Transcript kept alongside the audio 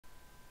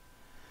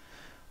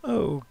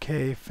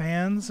Okay,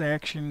 fans,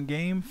 action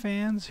game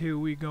fans, here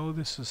we go.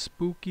 This is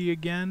Spooky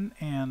again,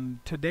 and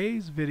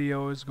today's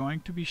video is going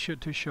to be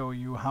to show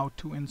you how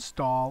to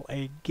install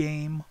a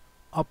game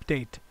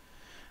update.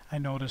 I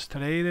noticed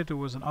today that there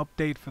was an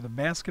update for the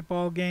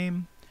basketball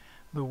game.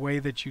 The way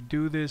that you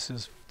do this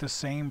is the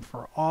same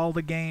for all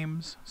the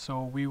games,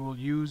 so we will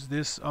use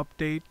this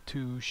update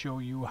to show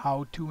you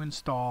how to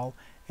install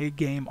a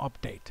game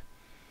update.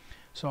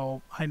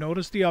 So I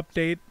noticed the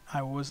update.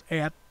 I was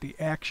at the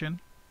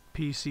Action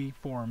PC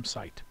forum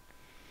site.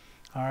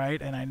 Alright,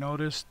 and I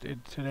noticed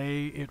it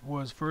today. It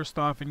was first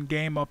off in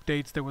game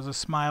updates there was a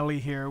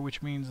smiley here,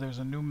 which means there's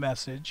a new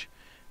message.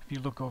 If you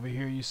look over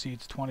here you see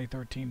it's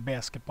 2013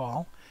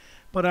 basketball.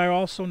 But I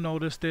also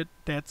noticed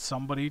that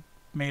somebody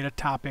made a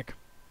topic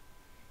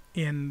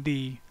in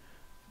the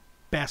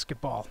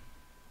basketball.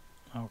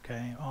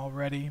 Okay,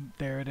 already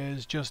there it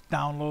is. Just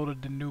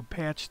downloaded the new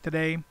patch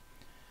today.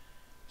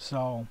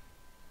 So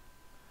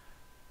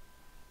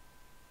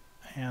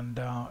and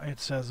it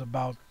says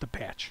about the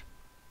patch.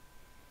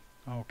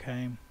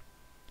 Okay.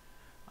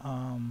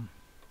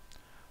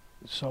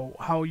 So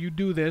how you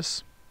do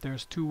this,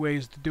 there's two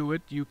ways to do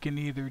it. You can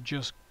either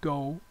just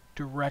go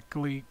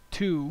directly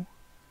to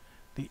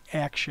the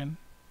Action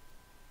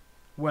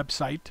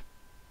website.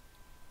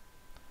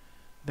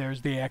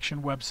 There's the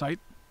Action website,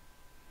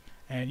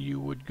 and you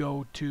would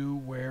go to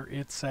where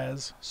it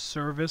says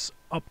Service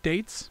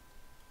Updates.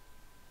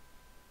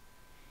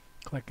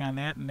 Click on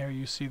that, and there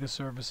you see the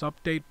service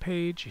update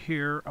page.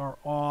 Here are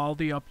all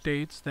the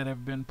updates that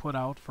have been put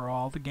out for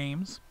all the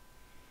games.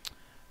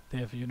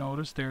 If you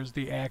notice, there's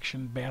the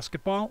Action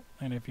Basketball,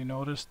 and if you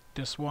notice,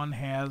 this one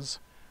has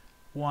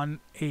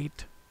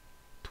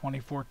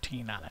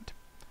 1/8/2014 on it.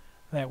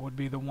 That would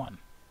be the one.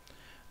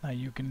 Now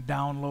you can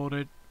download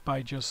it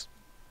by just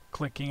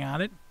clicking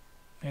on it.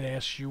 It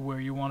asks you where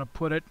you want to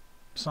put it.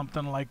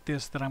 Something like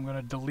this that I'm going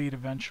to delete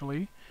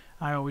eventually.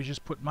 I always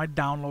just put my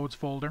downloads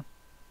folder.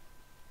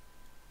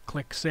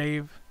 Click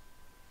Save.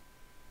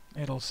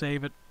 It'll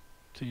save it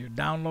to your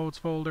downloads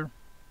folder.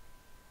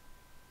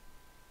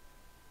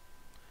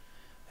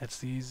 That's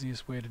the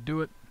easiest way to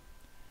do it.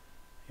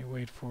 You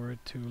wait for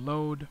it to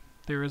load.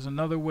 There is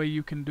another way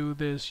you can do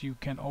this. You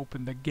can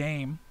open the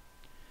game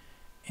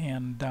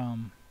and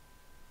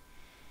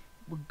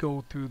we'll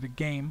go through the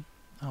game.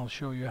 I'll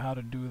show you how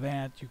to do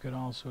that. You could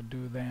also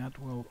do that.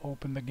 We'll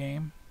open the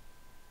game,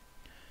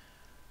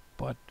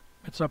 but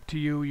it's up to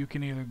you. You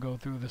can either go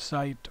through the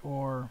site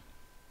or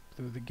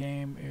through the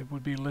game. It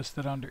would be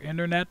listed under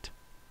Internet,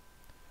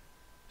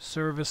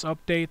 Service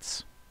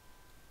Updates.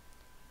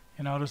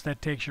 You notice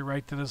that takes you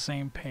right to the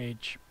same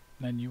page.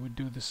 Then you would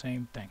do the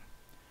same thing.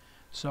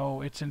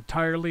 So it's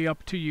entirely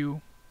up to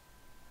you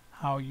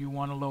how you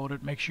want to load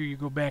it. Make sure you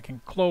go back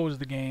and close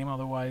the game,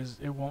 otherwise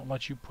it won't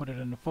let you put it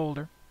in the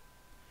folder.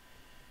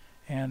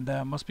 And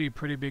must be a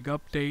pretty big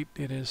update.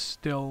 It is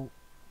still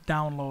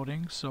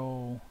downloading,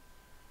 so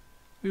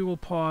we will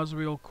pause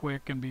real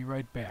quick and be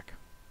right back.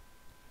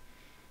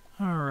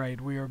 Alright,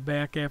 we are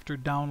back after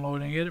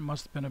downloading it. It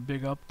must have been a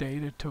big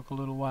update. It took a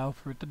little while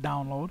for it to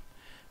download.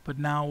 But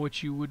now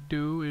what you would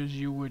do is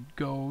you would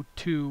go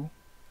to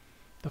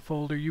the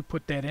folder you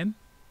put that in.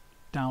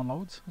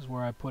 Downloads is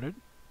where I put it.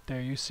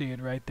 There you see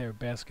it right there,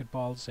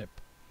 basketball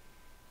zip.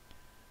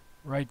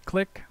 Right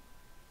click,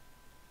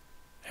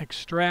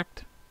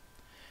 extract.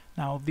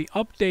 Now the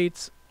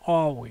updates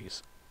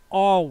always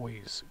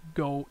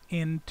go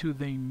into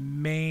the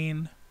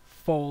main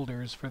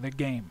folders for the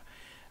game.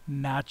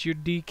 Not your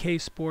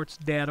DK Sports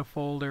data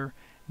folder,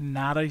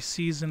 not a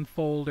season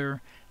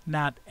folder,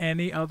 not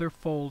any other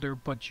folder,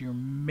 but your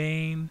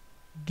main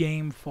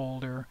game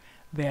folder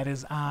that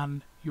is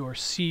on your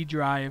C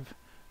drive,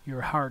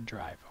 your hard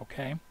drive,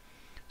 okay?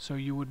 So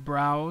you would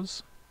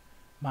browse.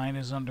 Mine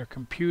is under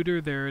computer.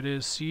 There it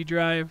is, C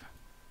drive.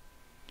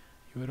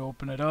 You would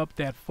open it up.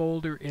 That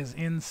folder is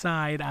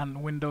inside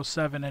on Windows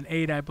 7 and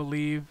 8, I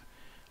believe.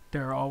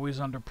 They're always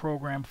under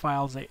program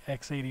files,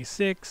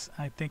 x86.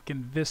 I think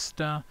in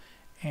Vista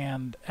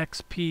and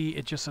XP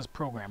it just says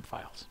program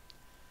files.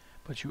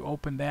 But you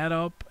open that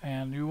up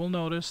and you will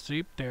notice,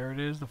 see, there it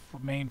is, the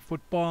main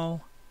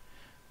football.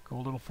 Go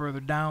a little further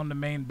down, the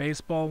main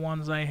baseball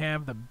ones I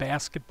have, the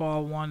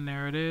basketball one,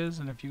 there it is.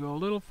 And if you go a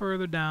little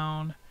further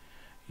down,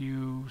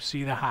 you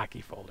see the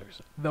hockey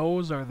folders.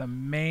 Those are the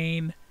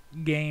main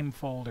game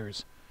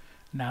folders,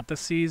 not the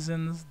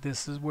seasons.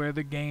 This is where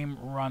the game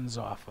runs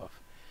off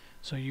of.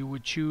 So you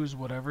would choose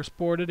whatever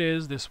sport it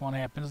is. This one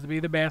happens to be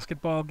the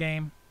basketball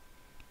game.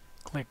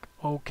 Click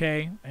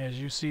OK. As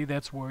you see,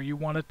 that's where you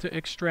want it to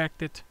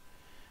extract it.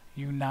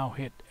 You now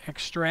hit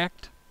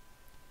extract,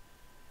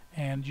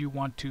 and you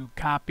want to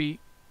copy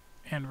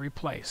and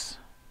replace.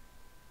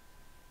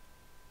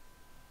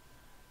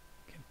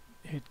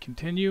 Hit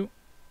continue.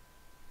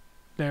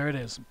 There it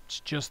is. It's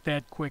just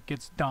that quick.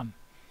 It's done.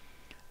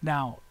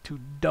 Now, to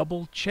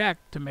double check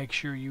to make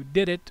sure you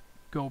did it,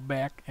 go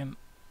back and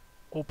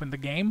open the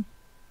game.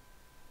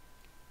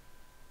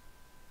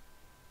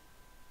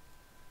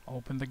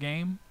 Open the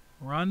game,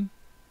 run.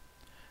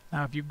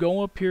 Now if you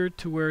go up here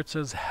to where it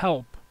says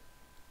help,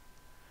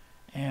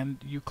 and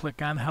you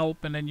click on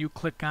help, and then you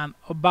click on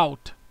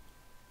about,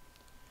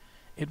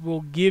 it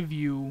will give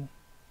you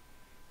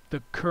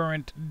the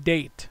current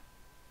date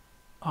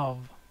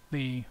of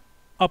the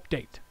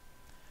update.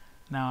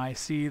 Now I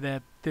see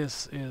that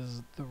this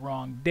is the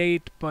wrong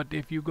date, but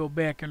if you go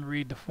back and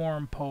read the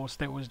forum post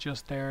that was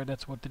just there,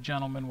 that's what the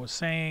gentleman was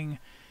saying.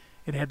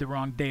 It had the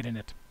wrong date in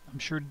it. I'm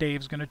sure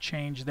Dave's going to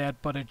change that,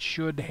 but it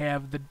should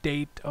have the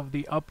date of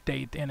the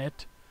update in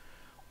it,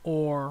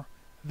 or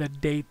the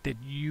date that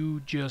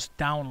you just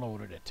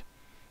downloaded it.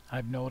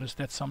 I've noticed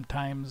that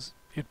sometimes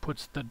it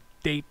puts the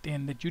date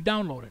in that you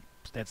downloaded.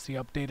 That's the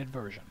updated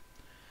version.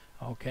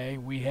 Okay,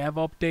 we have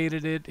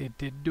updated it. It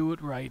did do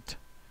it right.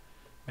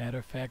 Matter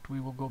of fact, we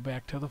will go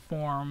back to the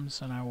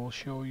forums and I will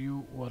show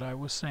you what I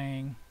was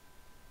saying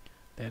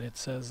that it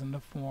says in the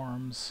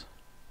forums.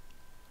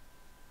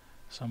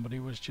 Somebody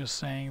was just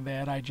saying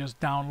that I just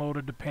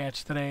downloaded the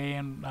patch today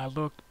and I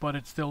looked, but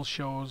it still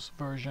shows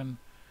version,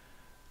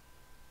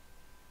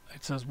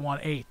 it says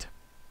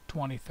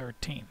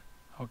 1/8/2013.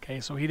 Okay,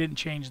 so he didn't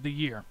change the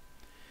year,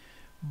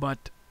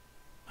 but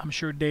I'm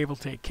sure Dave will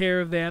take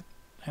care of that.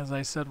 As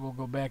I said, we'll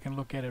go back and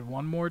look at it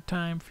one more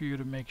time for you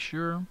to make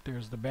sure.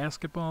 There's the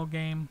basketball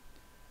game.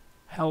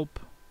 Help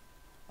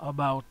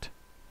about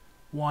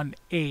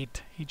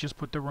 1/8. He just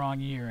put the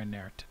wrong year in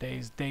there.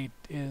 Today's date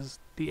is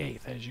the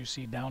 8th, as you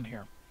see down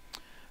here.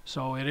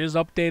 So it is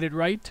updated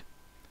right.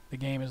 The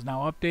game is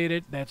now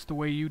updated. That's the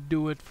way you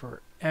do it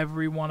for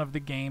every one of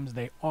the games.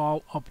 They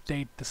all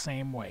update the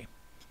same way.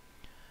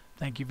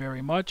 Thank you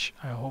very much.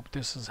 I hope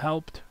this has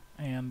helped,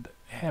 and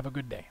have a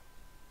good day.